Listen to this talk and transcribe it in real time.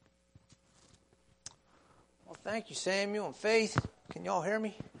Thank you, Samuel and Faith. Can y'all hear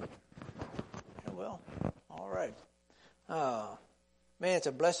me? Well, all right. Man, it's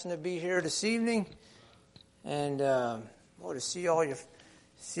a blessing to be here this evening, and to see all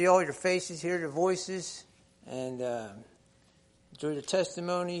your faces, hear your voices, and enjoy the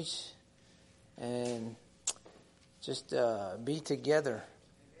testimonies, and just be together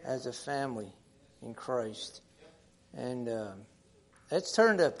as a family in Christ. And let's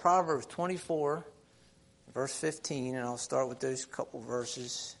turn to Proverbs 24. Verse 15, and I'll start with those couple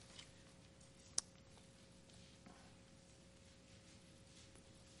verses.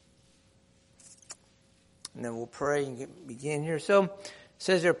 And then we'll pray and begin here. So, it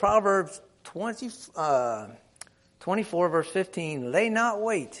says there, Proverbs 24, verse 15, lay not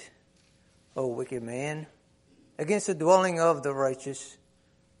wait, O wicked man, against the dwelling of the righteous.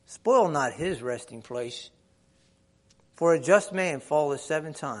 Spoil not his resting place. For a just man falleth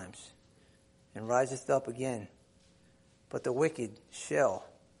 7 times, and riseth up again, but the wicked shall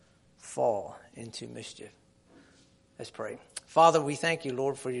fall into mischief. Let's pray. Father, we thank you,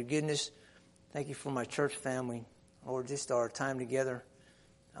 Lord, for your goodness. Thank you for my church family. Lord, just our time together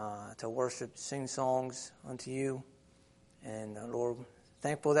to worship, sing songs unto you. And Lord,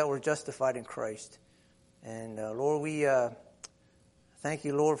 thankful that we're justified in Christ. And Lord, we thank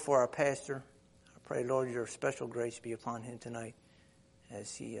you, Lord, for our pastor. I pray, Lord, your special grace be upon him tonight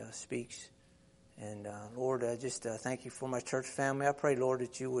as he speaks. And Lord, I just thank you for my church family. I pray, Lord,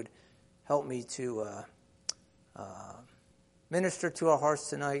 that you would help me to minister to our hearts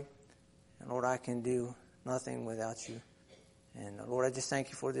tonight. And Lord, I can do nothing without you. And Lord, I just thank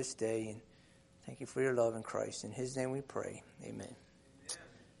you for this day, and thank you for your love in Christ. In his name we pray. Amen.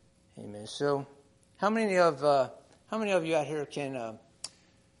 Amen. So, how many of you out here can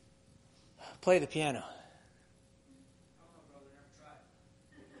play the piano?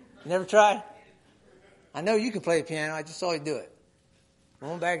 Never tried? I know you can play the piano. I just saw you do it.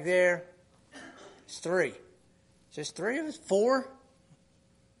 Going back there. It's 3. Just 3 of us? 4?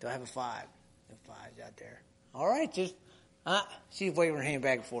 Do I have a 5? The 5's out there. All right. Just she's waving her hand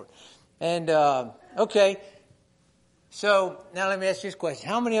back and forth. And okay. So now let me ask you this question: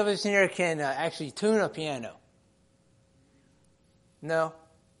 how many of us in here can actually tune a piano? No.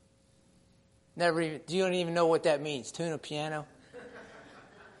 Never even. You don't even know what that means. Tune a piano.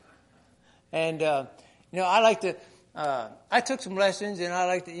 And I like to, I took some lessons, and I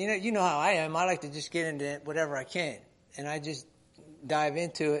like to, you know how I am. I like to just get into whatever I can. And I just dive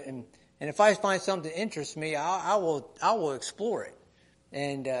into it. And if I find something that interests me, I will explore it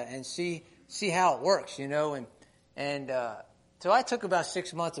and see how it works, And so I took about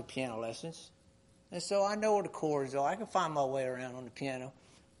 6 months of piano lessons. And so I know where the chords are. I can find my way around on the piano.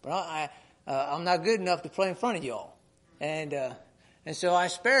 But I'm not good enough to play in front of y'all. And so I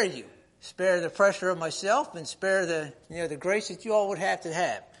spare you. Spare the pressure of myself, and spare the grace that you all would have to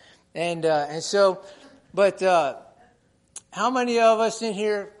have. And so, but how many of us in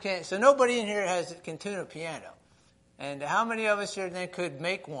here can? So nobody in here can tune a piano. And how many of us here then could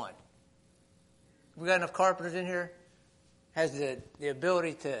make one? We got enough carpenters in here? Has the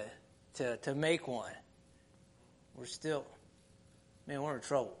ability to make one? We're in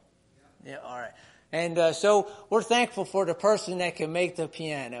trouble. Yeah, all right. And so we're thankful for the person that can make the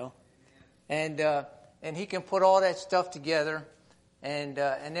piano. And he can put all that stuff together, and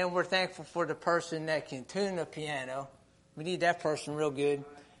then we're thankful for the person that can tune the piano. We need that person real good,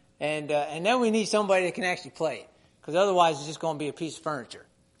 and then we need somebody that can actually play it, because otherwise it's just going to be a piece of furniture.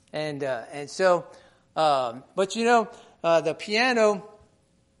 And so, but the piano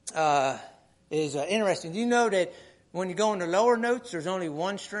is interesting. Do you know that when you go in the lower notes, there's only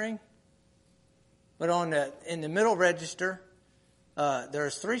one string, but in the middle register,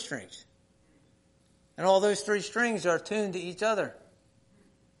 there's 3 strings. And all those 3 strings are tuned to each other.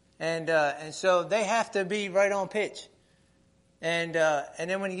 And so they have to be right on pitch. And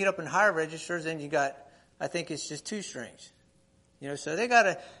then when you get up in higher registers, then you got, I think it's just 2 strings. So they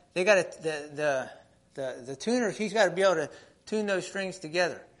got the tuner, he's got to be able to tune those strings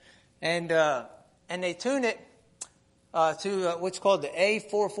together. And they tune it to what's called the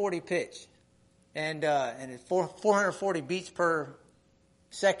A440 pitch. And it's 440 beats per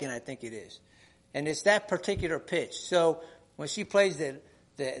second, I think it is. And it's that particular pitch. So when she plays the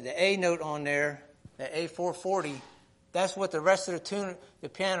A note on there, the A440, that's what the rest of the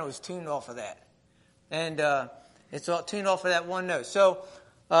piano is tuned off of that. And it's all tuned off of that one note. So,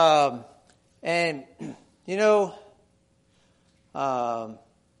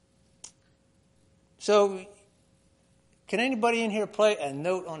 so can anybody in here play a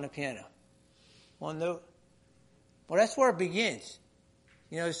note on the piano? One note? Well, that's where it begins.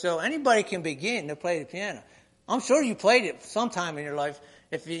 So anybody can begin to play the piano. I'm sure you played it sometime in your life.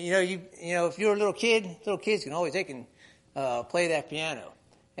 If if you're a little kid, little kids they can play that piano.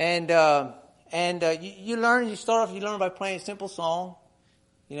 And you learn. You start off. You learn by playing a simple song,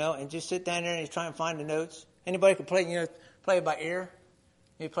 and just sit down there and you try and find the notes. Anybody can play. Play it by ear.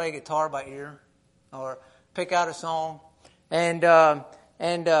 You play a guitar by ear, or pick out a song.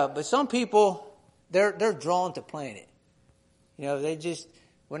 But some people they're drawn to playing it. They just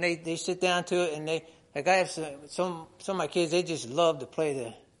when they sit down to it and like I have some of my kids, they just love to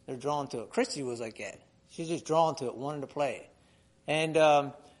play they're drawn to it. Christy was like that. She's just drawn to it, wanting to play it. And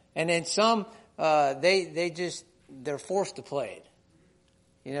then some, they're forced to play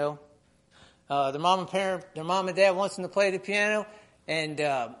it. Their mom and dad wants them to play the piano, and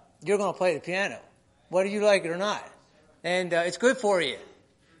you're going to play the piano, whether you like it or not. And it's good for you.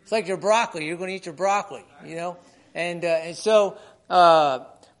 It's like your broccoli. You're going to eat your broccoli, And so,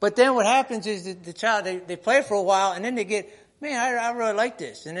 but then what happens is the child, they play for a while, and then they get, man, I really like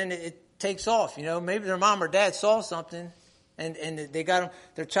this. And then it takes off, Maybe their mom or dad saw something, and they got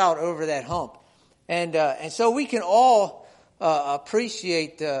their child over that hump. And so we can all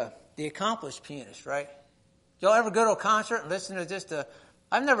appreciate the accomplished pianist, right? Y'all ever go to a concert and listen to just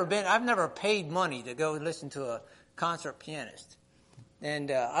I've never paid money to go listen to a concert pianist.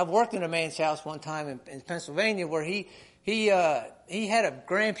 And I've worked in a man's house one time in Pennsylvania where he had a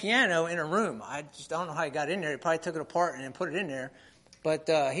grand piano in a room. I don't know how he got in there. He probably took it apart and then put it in there. But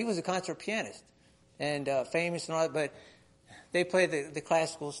he was a concert pianist and famous and all that. But they play the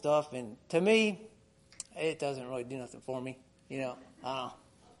classical stuff, and to me, it doesn't really do nothing for me.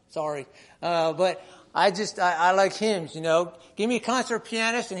 Sorry, but I like hymns. Give me a concert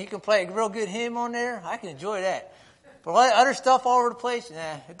pianist and he can play a real good hymn on there. I can enjoy that. But other stuff all over the place,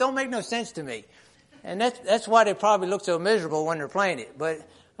 it don't make no sense to me. And that's why they probably look so miserable when they're playing it. But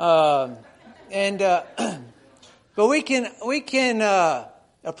but we can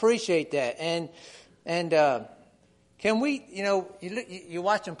appreciate that. And can we, you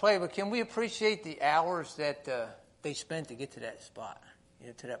watch them play, but can we appreciate the hours that they spent to get to that spot,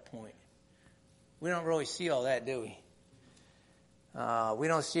 to that point? We don't really see all that, do we? We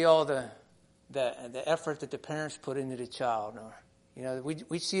don't see all the effort that the parents put into the child, or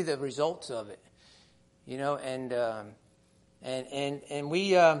we see the results of it, and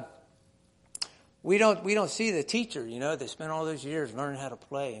we don't see the teacher, that spent all those years learning how to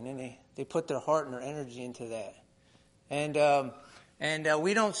play, and then they put their heart and their energy into that. And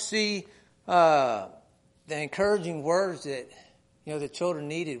we don't see the encouraging words that the children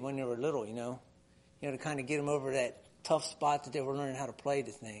needed when they were little, to kind of get them over that tough spot that they were learning how to play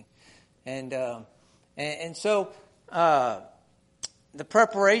the thing, and so the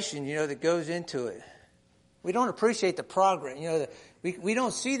preparation that goes into it, we don't appreciate the progress. We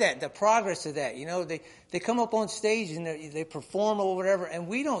don't see the progress of that. They come up on stage and they perform or whatever, and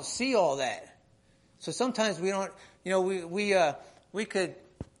we don't see all that. So sometimes we don't. We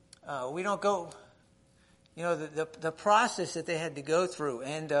don't go, the process that they had to go through,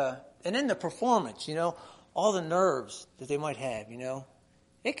 and then the performance, all the nerves that they might have,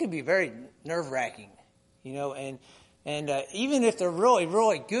 it can be very nerve-wracking, and even if they're really,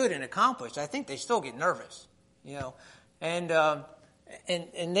 really good and accomplished, I think they still get nervous, and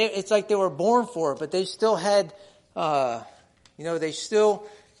it's like they were born for it, but they still had, they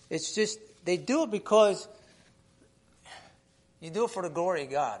do it because you do it for the glory of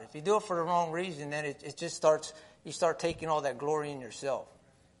God. If you do it for the wrong reason, then it just starts, you start taking all that glory in yourself.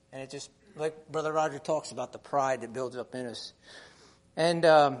 And it just, like Brother Roger talks about, the pride that builds up in us. And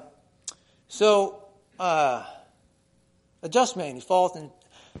so a just man, he falls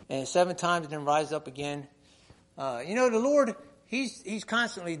and 7 times and then rises up again. The Lord, he's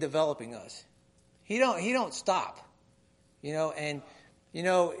constantly developing us. He don't stop.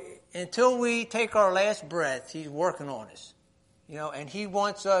 Until we take our last breath, he's working on us. And he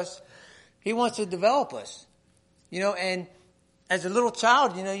wants to develop us, and as a little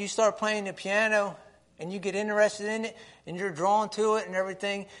child, you start playing the piano and you get interested in it and you're drawn to it and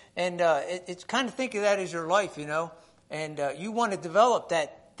everything. And, it's kind of think of that as your life, and, you want to develop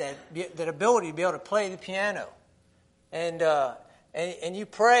that ability to be able to play the piano. And you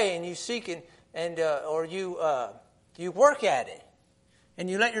pray and you seek or you work at it and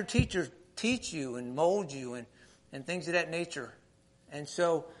you let your teacher teach you and mold you and things of that nature. And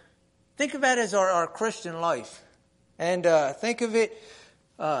so think of that as our Christian life. And think of it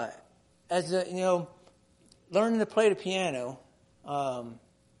as, learning to play the piano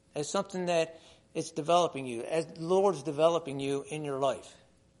as something that it's developing you, as the Lord's developing you in your life.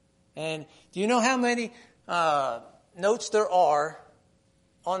 And do you know how many notes there are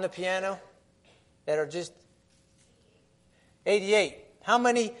on the piano that are just 88. How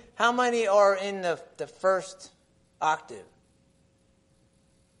many are in the first octave?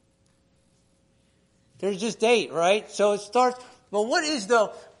 There's just 8, right? So it starts, but what is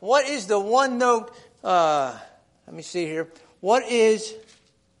the one note, let me see here. What is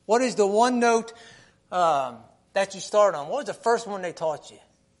the one note, that you start on? What was the first one they taught you?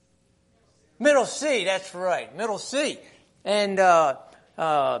 Middle C, that's right. Middle C. And,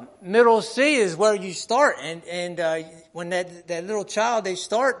 middle C is where you start. And when that little child, they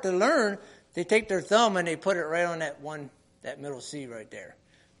start to learn, they take their thumb and they put it right on that middle C right there.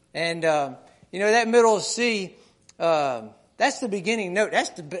 And, that middle C, that's the beginning note.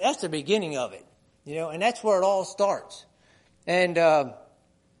 That's the beginning of it. And that's where it all starts. And it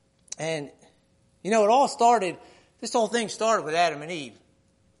all started, this whole thing started with Adam and Eve.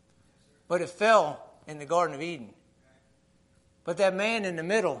 But it fell in the Garden of Eden. But that man in the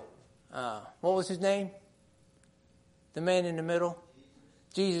middle, what was his name? The man in the middle?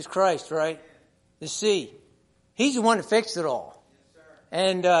 Jesus Christ, right? The C. He's the one that fixed it all.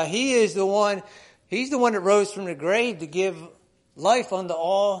 And he's the one that rose from the grave to give life unto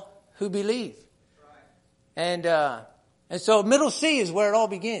all who believe. And so middle C is where it all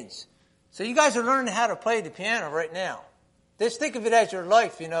begins. So you guys are learning how to play the piano right now. Just think of it as your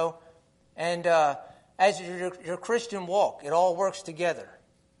life, and as your Christian walk, it all works together,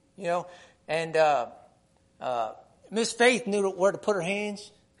 And Miss Faith knew where to put her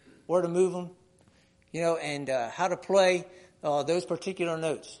hands, where to move them, and how to play those particular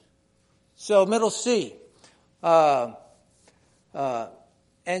notes. So middle C, and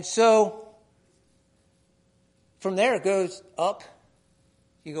so from there it goes up.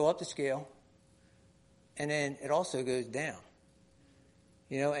 You go up the scale, and then it also goes down.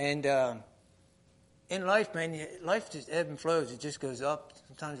 And in life, man, life just ebbs and flows. It just goes up.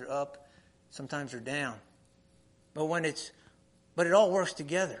 Sometimes they're up, sometimes they're down. But it all works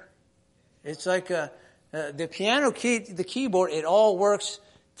together. It's like the piano key, the keyboard. It all works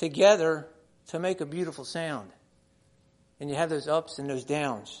together to make a beautiful sound. And you have those ups and those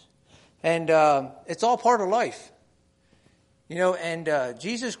downs, and it's all part of life. And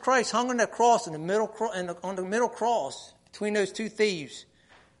Jesus Christ hung on that cross on the middle cross between those two thieves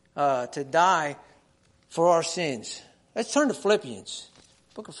to die for our sins. Let's turn to Philippians,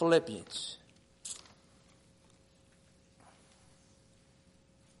 book of Philippians.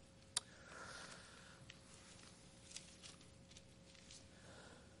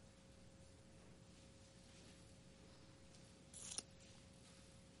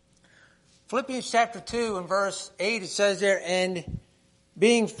 Philippians chapter 2 and verse 8, it says there, and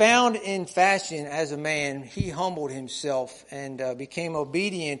being found in fashion as a man, he humbled himself and became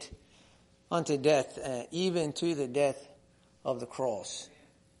obedient unto death, even to the death of the cross.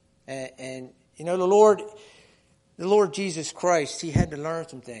 And the Lord Jesus Christ, he had to learn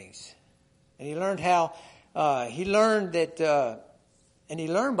some things. And he learned how, he learned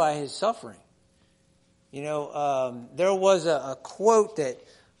by his suffering. There was a quote that,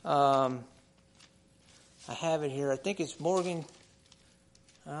 I have it here. I think it's Morgan.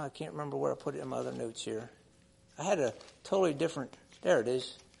 I can't remember where I put it in my other notes here. I had a totally different. There it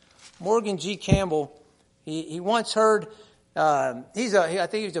is. Morgan G. Campbell. He once heard. I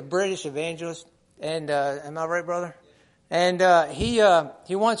think he was a British evangelist. And am I right, brother? And he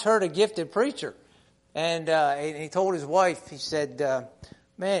once heard a gifted preacher, and he told his wife. He said,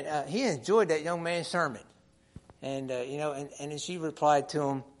 "Man, he enjoyed that young man's sermon." And and she replied to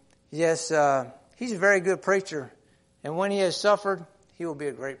him, "Yes." He's a very good preacher, and when he has suffered, he will be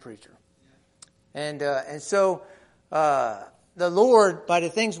a great preacher. And so the Lord, by the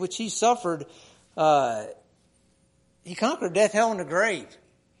things which he suffered, he conquered death, hell, and the grave.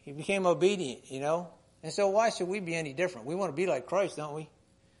 He became obedient, And so why should we be any different? We want to be like Christ, don't we?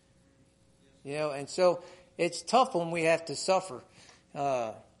 And so it's tough when we have to suffer.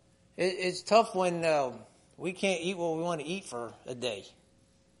 It's tough when we can't eat what we want to eat for a day,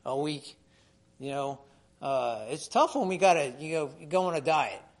 a week. It's tough when we gotta, go on a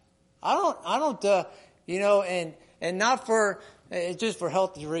diet. I don't, and not for, it's just for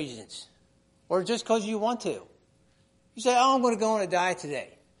healthy reasons. Or just cause you want to. You say, I'm going to go on a diet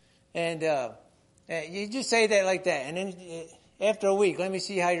today. And, you just say that like that. And then after a week, let me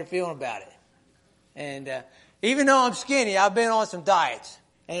see how you're feeling about it. And, even though I'm skinny, I've been on some diets.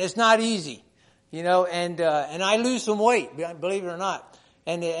 And it's not easy, and I lose some weight, believe it or not.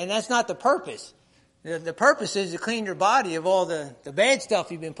 And that's not the purpose. The purpose is to clean your body of all the bad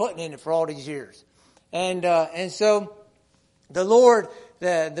stuff you've been putting in it for all these years. And so the Lord,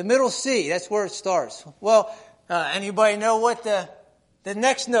 the middle C, that's where it starts. Well, anybody know what the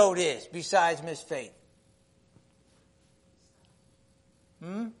next note is besides Miss Faith?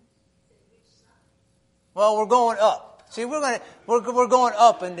 Well, we're going up. See, we're going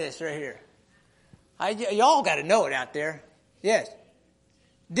up in this right here. Y'all got to know it out there. Yes.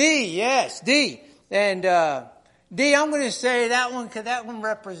 D, yes, D. And D, I'm going to say that one because that one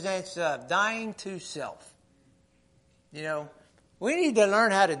represents dying to self. You know, we need to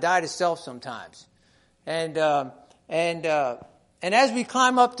learn how to die to self sometimes. And as we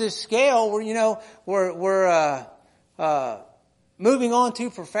climb up this scale, we're moving on to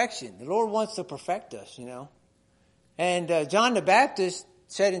perfection. The Lord wants to perfect us, you know. And John the Baptist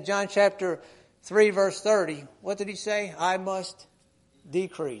said in John chapter 3, verse 30, what did he say? I must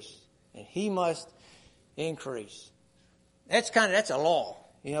decrease, and he must increase. That's a law.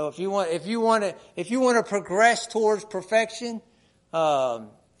 You know, if you want to progress towards perfection,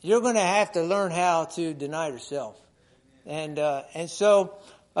 you're going to have to learn how to deny yourself. And so,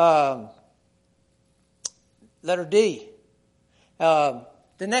 letter D. The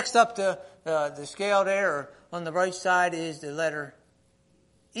next up the scale there, or on the right side, is the letter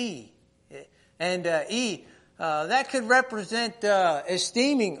E. And E, that could represent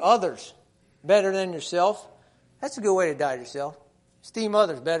esteeming others better than yourself. That's a good way to die to yourself. Esteem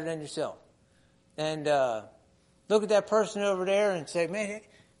others better than yourself. And look at that person over there and say, man,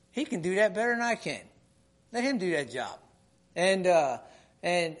 he can do that better than I can. Let him do that job. And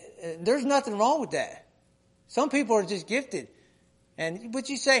there's nothing wrong with that. Some people are just gifted. But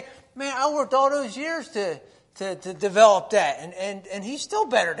you say, man, I worked all those years to develop that, and he's still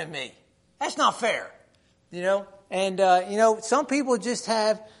better than me. That's not fair, you know. And some people just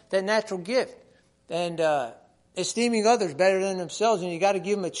have that natural gift, and esteeming others better than themselves, and you got to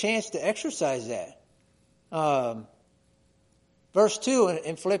give them a chance to exercise that. Verse 2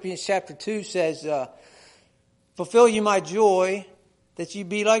 in Philippians chapter 2 says, fulfill you my joy, that ye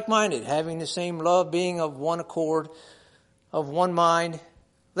be like-minded, having the same love, being of one accord, of one mind.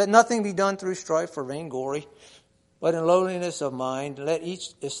 Let nothing be done through strife or vainglory, but in lowliness of mind. Let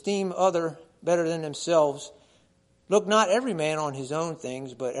each esteem other better than themselves. Look not every man on his own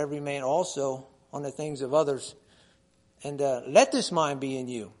things, but every man also on the things of others. And let this mind be in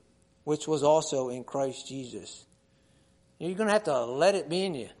you, which was also in Christ Jesus. You're going to have to let it be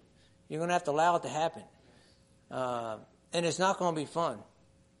in you. You're going to have to allow it to happen. And it's not going to be fun.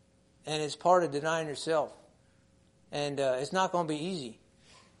 And it's part of denying yourself. And it's not going to be easy.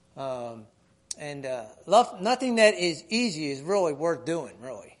 Nothing that is easy is really worth doing,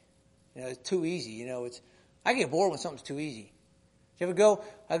 really. You know, it's too easy. You know, I get bored when something's too easy. You ever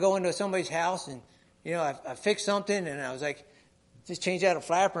I go into somebody's house and, you know, I fixed something and I was like, just change out a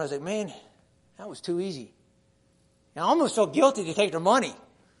flapper, and I was like, man, that was too easy. And I almost felt guilty to take their money.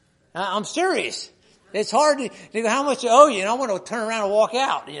 I'm serious. It's hard to go, how much you owe you, and I want to turn around and walk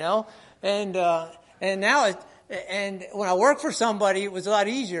out, you know. And now and when I worked for somebody, it was a lot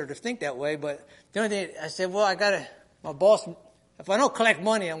easier to think that way. But the only thing, I said, well, my boss, if I don't collect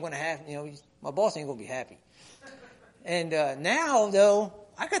money, I'm going to have, you know, my boss ain't going to be happy. And now, though,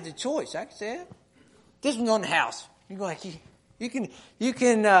 I got the choice. I can say, this one's on the house. You can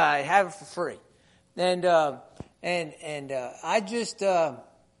have it for free. And I just,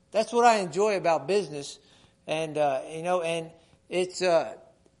 that's what I enjoy about business. And, you know, and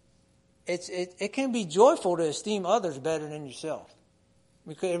it can be joyful to esteem others better than yourself.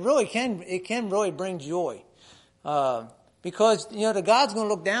 Because it can really bring joy. Because, you know, the God's going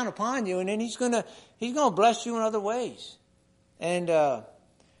to look down upon you, and then He's going to bless you in other ways. And,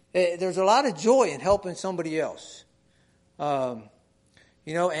 there's a lot of joy in helping somebody else. You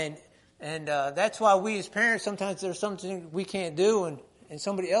know, and that's why we as parents, sometimes there's something we can't do, and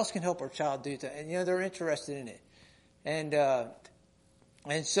somebody else can help our child do that. And, you know, they're interested in it.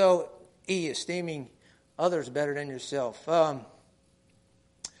 And so, E, esteeming others better than yourself.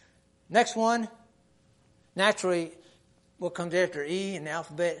 Next one, naturally, what comes after E in the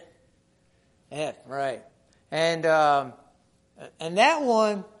alphabet? F, right. And that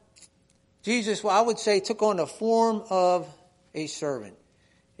one, Jesus, well, I would say, took on the form of a servant.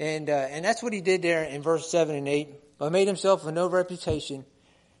 And that's what He did there in verse 7 and 8. But made Himself of no reputation,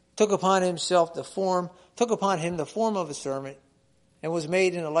 took upon Him the form of a servant, and was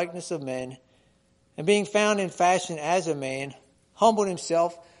made in the likeness of men. And being found in fashion as a man, humbled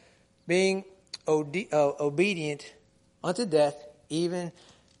Himself, being obedient unto death, even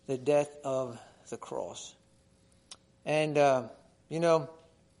the death of the cross. And, you know,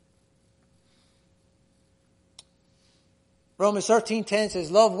 Romans 13:10 says,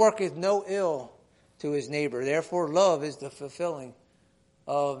 love worketh no ill to his neighbor. Therefore, love is the fulfilling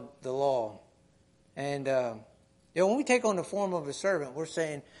of the law. And, you know, when we take on the form of a servant, we're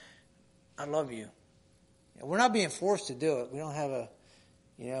saying, I love you. We're not being forced to do it. We don't have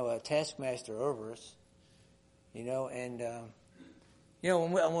a taskmaster over us, and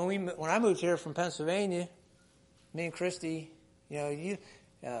when I moved here from Pennsylvania, me and Christy, I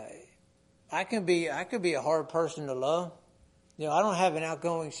could be a hard person to love. I don't have an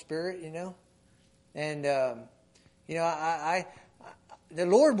outgoing spirit, and the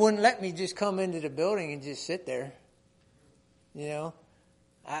Lord wouldn't let me just come into the building and just sit there.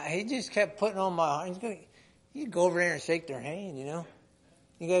 He just kept putting on my heart. You go over there and shake their hand, You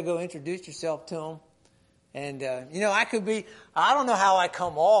got to go introduce yourself to them. And, I don't know how I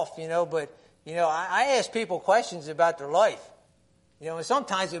come off, but, I ask people questions about their life. And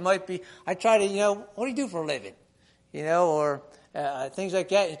sometimes it might be, I try to, what do you do for a living? Or things like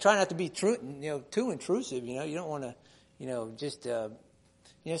that. You try not to be too intrusive, You don't want to, just,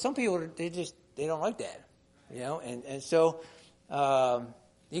 some people, they don't like that, and so,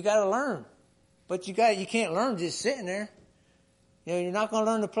 you got to learn, but you can't learn just sitting there. You're not going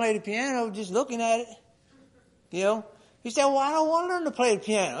to learn to play the piano just looking at it. You say, well, I don't want to learn to play the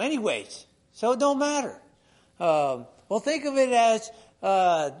piano anyways, so it don't matter. Well, think of it as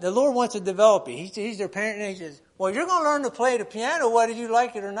the Lord wants to develop you. He's their parent, and He says, well, you're going to learn to play the piano whether you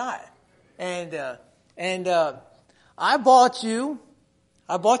like it or not. And I bought you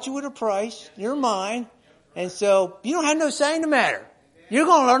with a price. You're mine. And so you don't have no say in the matter. You're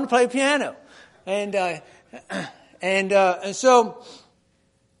going to learn to play piano. And so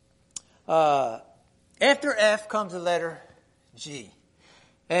after F comes the letter G.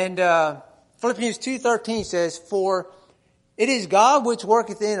 And Philippians 2:13 says, for it is God which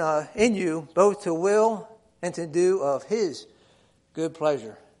worketh in you both to will and to do of His good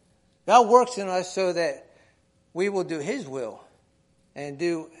pleasure. God works in us so that we will do His will and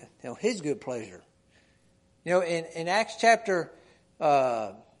do His good pleasure. In Acts chapter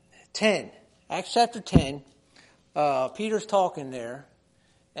 10, Peter's talking there,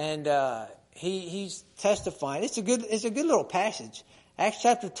 and he's testifying. It's a good little passage. Acts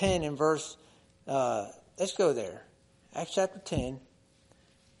chapter 10 and verse. Let's go there. Acts chapter 10.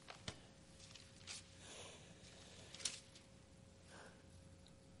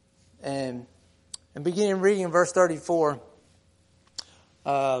 And beginning reading in verse 34.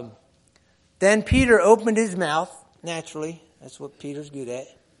 Then Peter opened his mouth, naturally. That's what Peter's good at.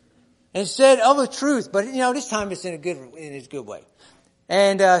 And said of a truth, but this time it's in his good way.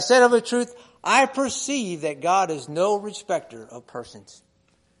 And said of a truth, I perceive that God is no respecter of persons.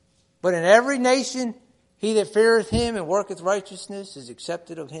 But in every nation, he that feareth Him and worketh righteousness is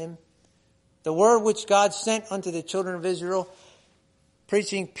accepted of Him. The word which God sent unto the children of Israel,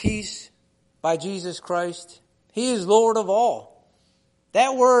 preaching peace by Jesus Christ. He is Lord of all.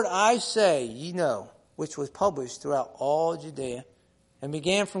 That word I say, ye know, which was published throughout all Judea, and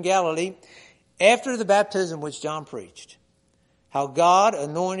began from Galilee, after the baptism which John preached, how God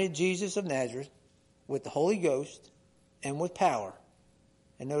anointed Jesus of Nazareth with the Holy Ghost and with power.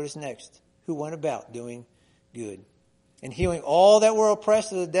 And notice next, who went about doing good and healing all that were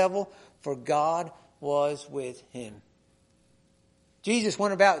oppressed of the devil, for God was with him. Jesus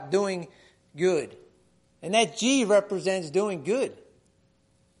went about doing good. And that G represents doing good.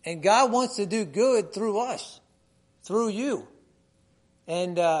 And God wants to do good through us, through you.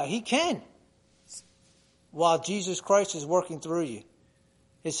 And He can, while Jesus Christ is working through you.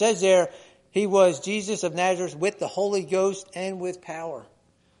 It says there, He was Jesus of Nazareth with the Holy Ghost and with power.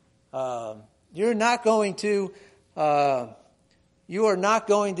 You are not going to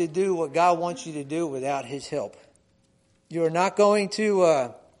do what God wants you to do without His help. You are not going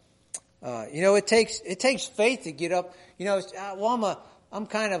to, it takes faith to get up. I'm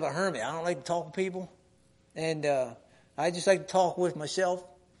kind of a hermit. I don't like to talk to people, and I just like to talk with myself,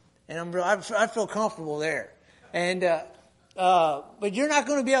 and I feel comfortable there. And but you're not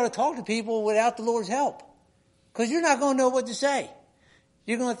going to be able to talk to people without the Lord's help, because you're not going to know what to say.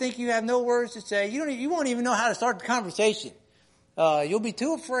 You're going to think you have no words to say. You won't even know how to start the conversation. You'll be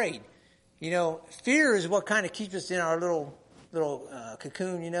too afraid. Fear is what kind of keeps us in our little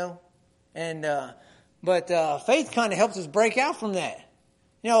cocoon. But faith kind of helps us break out from that.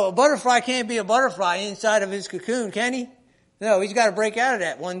 A butterfly can't be a butterfly inside of his cocoon, can he? No, he's got to break out of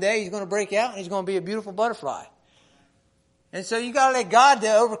that. One day he's going to break out and he's going to be a beautiful butterfly. And so you got to let God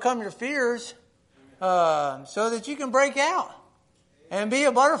to overcome your fears, so that you can break out and be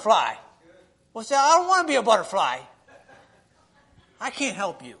a butterfly. Well, say, I don't want to be a butterfly. I can't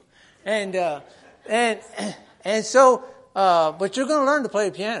help you. And so, but you're going to learn to play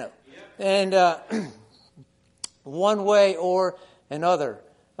the piano. And, one way or another.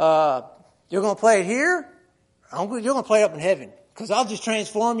 You're going to play it here. You're going to play it up in heaven, because I'll just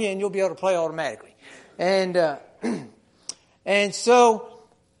transform you and you'll be able to play automatically. And so,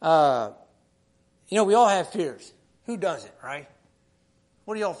 we all have fears. Who doesn't, right?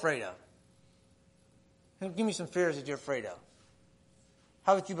 What are y'all afraid of? Give me some fears that you're afraid of.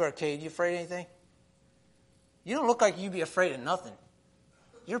 How about you, Brother Cade? You afraid of anything? You don't look like you'd be afraid of nothing.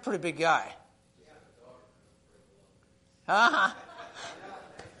 You're a pretty big guy. Uh-huh.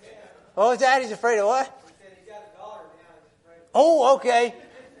 What was that? He's afraid of what? He said he's got a daughter now. He's afraid of. Oh, okay.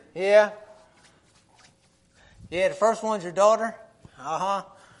 Yeah. Yeah, the first one's your daughter? Uh-huh.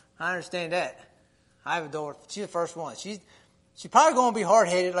 I understand that. I have a daughter. She's the first one. She's probably going to be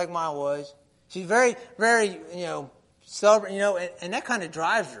hard-headed like mine was. She's very, very, stubborn, and that kind of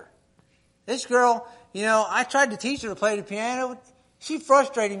drives her. This girl, I tried to teach her to play the piano. She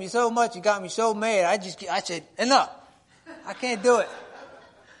frustrated me so much and got me so mad. I said, enough. I can't do it.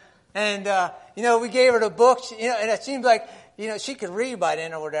 And, we gave her the books, and it seemed like, she could read by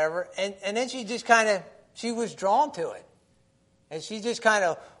then or whatever. And then she just she was drawn to it. And she just kind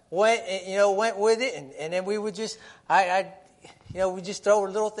of went with it. And then we would just, we just throw her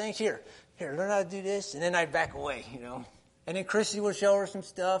little things here, learn how to do this. And then I'd back away, And then Chrissy would show her some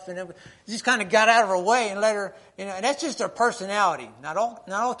stuff, and then we just kind of got out of her way and let her, and that's just her personality. Not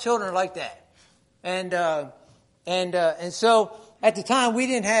all children are like that. And so at the time we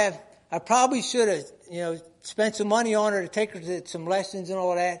didn't have, I probably should have, spent some money on her to take her to some lessons and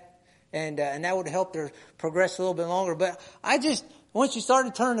all that. And that would have helped her progress a little bit longer. But once she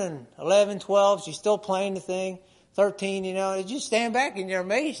started turning 11, 12, she's still playing the thing, 13, you just stand back and you're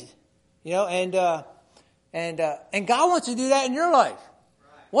amazed, and God wants to do that in your life.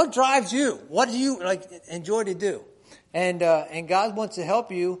 What drives you? What do you enjoy to do? And God wants to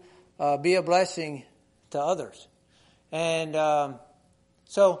help you, be a blessing to others. And,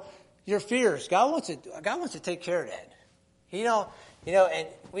 so your fears, God wants to take care of that. And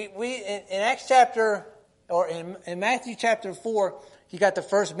we in Acts chapter, or in Matthew chapter 4, you got the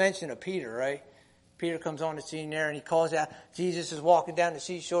first mention of Peter, right? Peter comes on the scene there and he calls out, Jesus is walking down the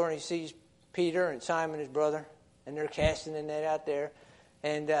seashore and he sees Peter and Simon, his brother, and they're casting the net out there.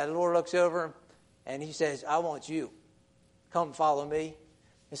 And the Lord looks over and he says, I want you. Come follow me.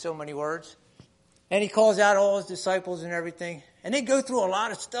 In so many words. And he calls out all his disciples and everything. And they go through a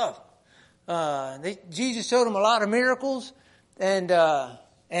lot of stuff. Jesus showed them a lot of miracles. And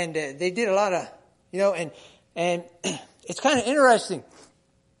they did a lot of, and it's kind of interesting.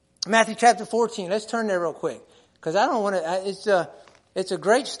 Matthew chapter 14. Let's turn there real quick. Because I don't want to, it's a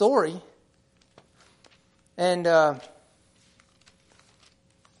great story. And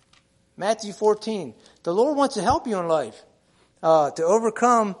Matthew 14. The Lord wants to help you in life. To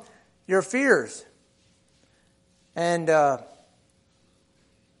overcome your fears. And I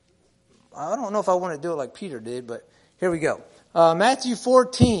don't know if I want to do it like Peter did, but here we go. Matthew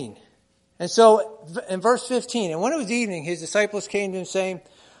 14. And so in verse 15, and when it was evening, his disciples came to him saying,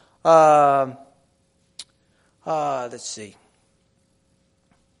 let's see.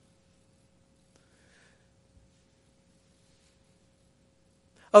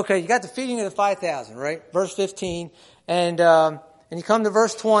 Okay, you got the feeding of the 5,000, right? Verse 15. And you come to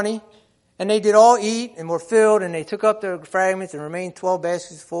verse 20. And they did all eat and were filled, and they took up their fragments and remained 12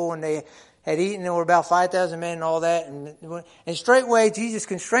 baskets full, and they had eaten. There were about 5,000 men and all that. And straightway Jesus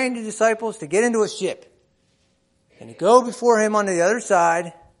constrained the disciples to get into a ship and to go before him on the other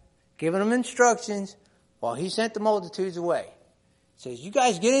side, giving them instructions while he sent the multitudes away. He says, you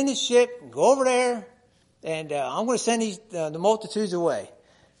guys get in this ship and go over there, and I'm going to send the multitudes away.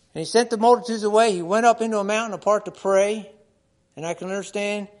 And he sent the multitudes away. He went up into a mountain apart to pray, and I can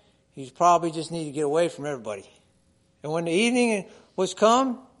understand he probably just needed to get away from everybody. And when the evening was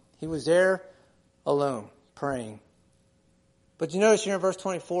come, he was there alone, praying. But you notice here in verse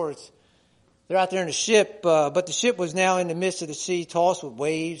 24, they're out there in the ship, but the ship was now in the midst of the sea, tossed with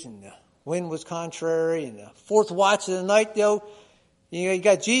waves, and the wind was contrary. And the fourth watch of the night, though, you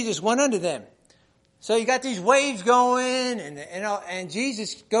got Jesus went unto them. So you got these waves going, and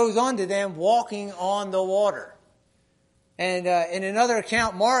Jesus goes unto them walking on the water. And in another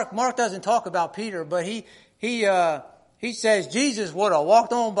account, Mark doesn't talk about Peter, but he says Jesus would have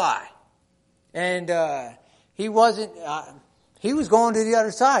walked on by, and he wasn't. He was going to the other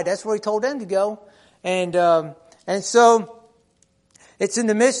side. That's where he told them to go, and so it's in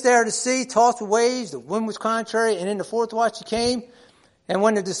the midst there of the sea, tossed with waves. The wind was contrary, and in the fourth watch he came. And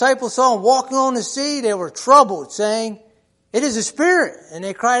when the disciples saw him walking on the sea, they were troubled, saying, "It is a spirit," and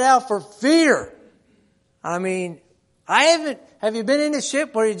they cried out for fear. I mean. Have you been in a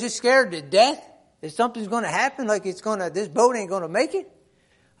ship where you're just scared to death? If something's going to happen, like this boat ain't going to make it?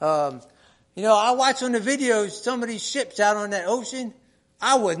 I watch on the videos some of these ships out on that ocean.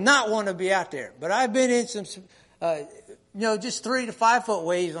 I would not want to be out there. But I've been in some, just 3 to 5 foot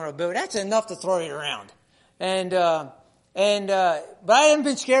waves on a boat. That's enough to throw you around. But I haven't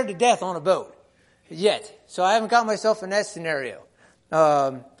been scared to death on a boat yet. So I haven't got myself in that scenario.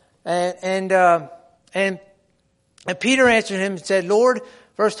 And Peter answered him and said, Lord,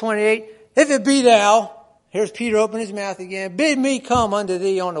 verse 28, if it be thou, here's Peter open his mouth again, bid me come unto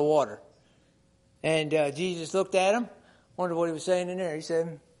thee on the water. And Jesus looked at him, wondered what he was saying in there. He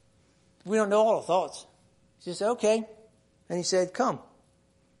said, we don't know all the thoughts. He said, okay. And he said, come.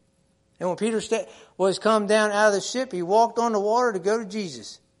 And when Peter was come down out of the ship, he walked on the water to go to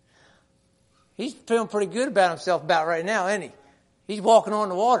Jesus. He's feeling pretty good about himself about right now, isn't he? He's walking on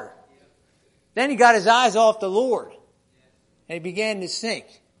the water. Then he got his eyes off the Lord. And he began to sink.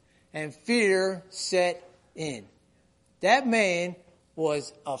 And fear set in. That man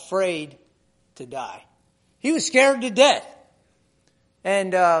was afraid to die. He was scared to death.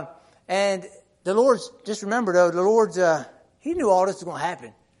 And the Lord's, just remember though, the Lord's, he knew all this was going to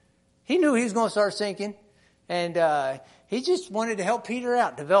happen. He knew he was going to start sinking. And he just wanted to help Peter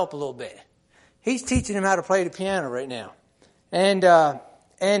out, develop a little bit. He's teaching him how to play the piano right now.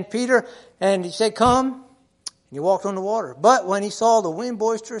 And Peter, and he said, come. And he walked on the water. But when he saw the wind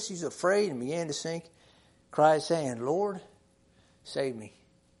boisterous, he was afraid and began to sink. Cried saying, Lord, save me.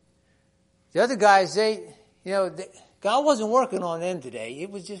 The other guys, God wasn't working on them today. It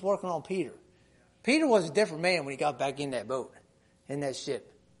was just working on Peter. Peter was a different man when he got back in that boat, in that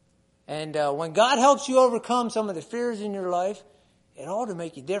ship. And when God helps you overcome some of the fears in your life, it ought to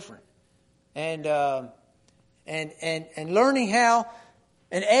make you different. And learning how,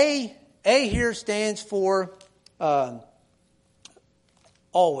 and A here stands for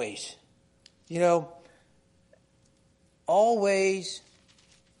always. Always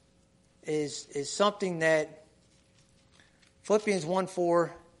is something that Philippians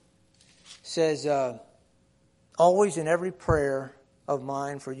 1:4 says, always in every prayer of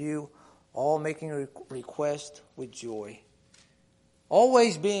mine for you, all making a request with joy.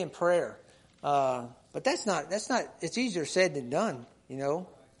 Always be in prayer. But that's not, it's easier said than done,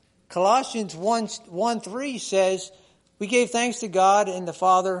 Colossians 1:3 says, we gave thanks to God and the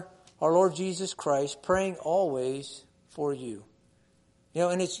Father, our Lord Jesus Christ, praying always for you.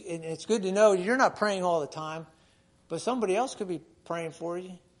 And it's good to know you're not praying all the time, but somebody else could be praying for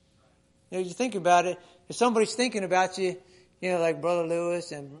you. You think about it. If somebody's thinking about you, like Brother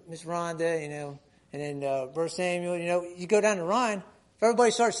Lewis and Miss Rhonda, and then Brother Samuel, you go down the line. If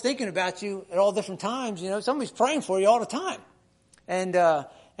everybody starts thinking about you at all different times, somebody's praying for you all the time.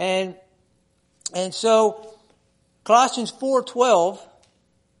 And so Colossians 4:12,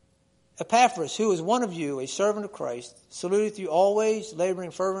 Epaphras, who is one of you, a servant of Christ, saluteth you always, laboring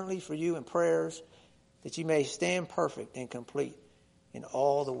fervently for you in prayers, that you may stand perfect and complete in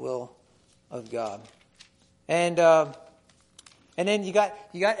all the will of God. And then you got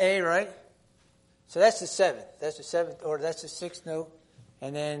A, right? So that's the seventh. That's the seventh, or that's the sixth note.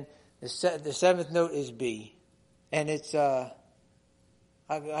 And then the seventh note is B. And it's, I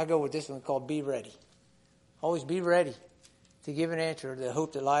go with this one called be ready. Always be ready to give an answer to the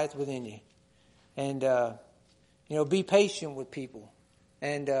hope that lieth within you. And, be patient with people.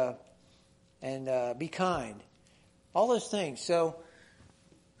 And be kind. All those things. So,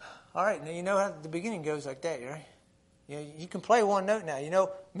 all right, now you know how the beginning goes like that, right? You can play one note now.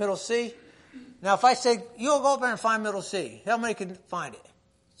 Middle C. Now, if I say, you'll go up there and find middle C, how many can find it?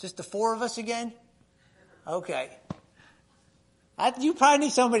 Just the four of us again? Okay. You probably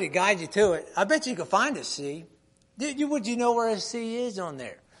need somebody to guide you to it. I bet you could find a C. Would you know where a C is on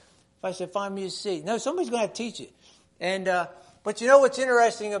there? If I said, find me a C. No, somebody's going to have to teach it. And, but what's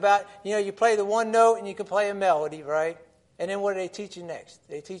interesting about, you play the one note and you can play a melody, right? And then what do they teach you next?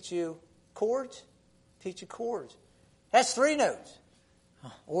 They teach you chords. Teach you chords. That's 3 notes.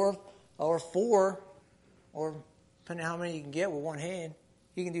 Or 4, or depending on how many you can get with one hand.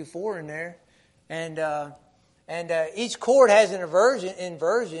 You can do 4 in there. And each chord has an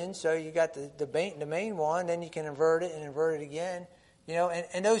inversion, so you got the main one, then you can invert it and invert it again.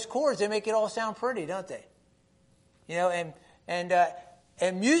 And those chords, they make it all sound pretty, don't they?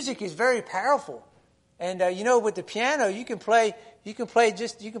 And music is very powerful. And with the piano, you can play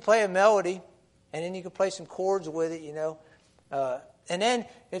a melody, and then you can play some chords with it, and then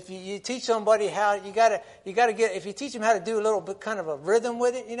if you teach somebody how, you gotta get, if you teach them how to do a little bit kind of a rhythm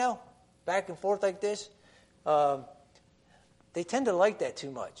with it, back and forth like this, they tend to like that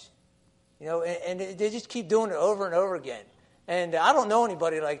too much, and they just keep doing it over and over again. And I don't know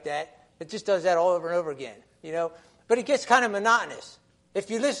anybody like that just does that all over and over again, but it gets kind of monotonous. If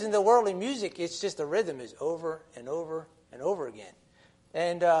you listen to worldly music, it's just the rhythm is over and over and over again.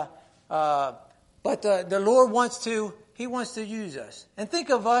 And but the Lord wants to, He wants to use us. And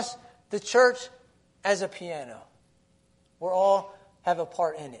think of us, the church, as a piano. We're all have a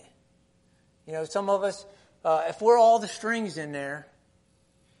part in it. You know, some of us, if we're all the strings in there,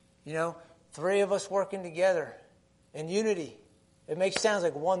 you know, 3 of us working together in unity, it sounds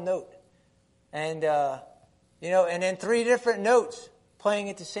like one note. And, you know, and then 3 different notes playing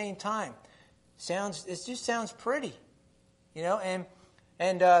at the same time. It just sounds pretty, you know, and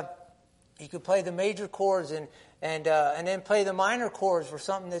you could play the major chords and then play the minor chords for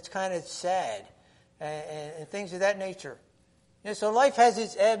something that's kind of sad and things of that nature. You know, so life has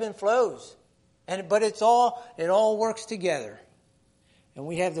its ebb and flows, but it all works together. And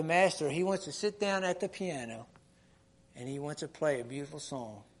we have the master. He wants to sit down at the piano, and he wants to play a beautiful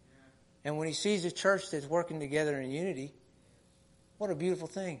song. And when he sees a church that's working together in unity, what a beautiful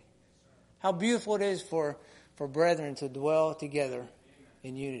thing! How beautiful it is for brethren to dwell together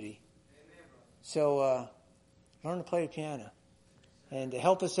in unity. So learn to play the piano and to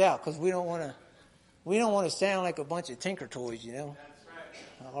help us out, because we don't want to sound like a bunch of tinker toys, you know.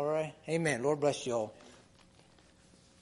 All right. Amen. Lord bless you all.